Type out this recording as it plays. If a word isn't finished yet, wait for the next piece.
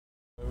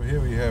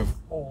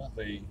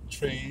the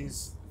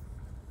trees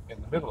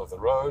in the middle of the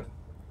road,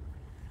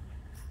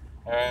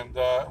 and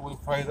we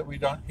pray that we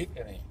don't hit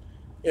any.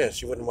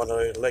 Yes, you wouldn't want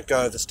to let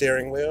go of the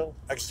steering wheel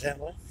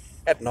accidentally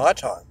at night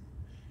time.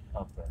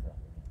 Okay.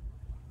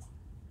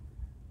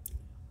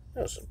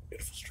 That was a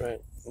beautiful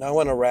street. No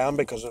one around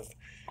because of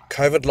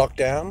COVID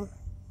lockdown.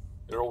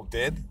 They're all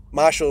dead.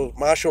 Martial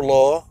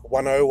law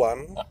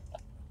 101.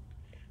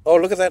 Oh,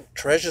 look at that.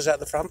 Treasures at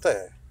the front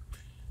there.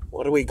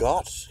 What do we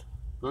got?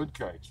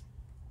 Birdcage.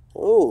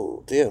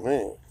 Oh, dear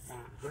me.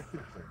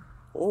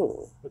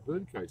 Oh. The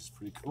birdcage is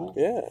pretty cool.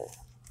 Yeah.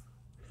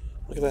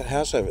 Look at that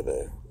house over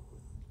there.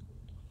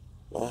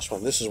 Nice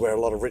one. This is where a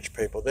lot of rich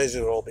people, these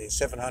would all be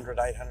 $700,000,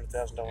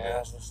 $800,000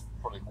 houses.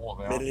 Probably more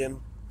now.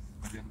 Million.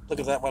 Look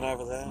at that one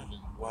over there.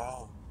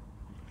 Wow.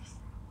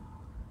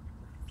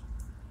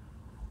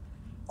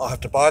 I'll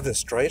have to buy this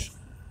street.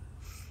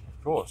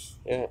 Of course.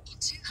 Yeah. In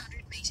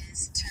 200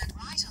 metres, turn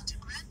right onto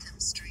Grantham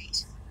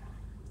Street.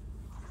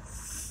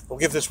 We'll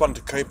give this one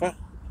to Cooper.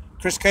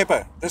 Chris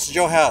Cooper, this is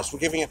your house. We're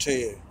giving it to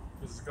you.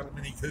 This has got a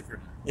Mini Cooper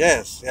in it.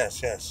 Yes.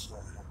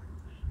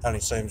 Only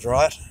seems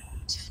right.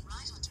 Turn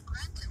right onto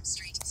Grantham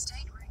Street,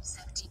 State Route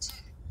 72.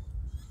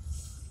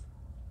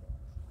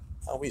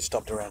 Oh, we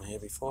stopped around here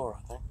before,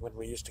 I think, when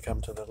we used to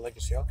come to the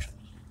Legacy auction.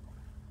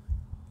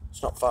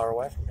 It's not far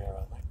away from here,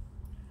 I think.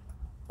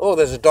 Oh,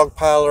 there's a dog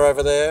parlour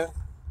over there.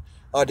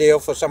 Ideal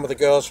for some of the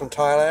girls from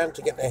Thailand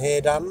to get their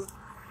hair done.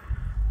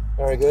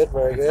 Very good,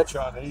 very good.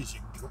 Chinese, you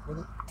can cook with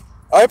it.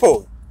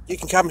 Opal, you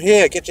can come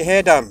here, get your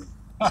hair done.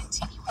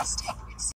 Continue on State Route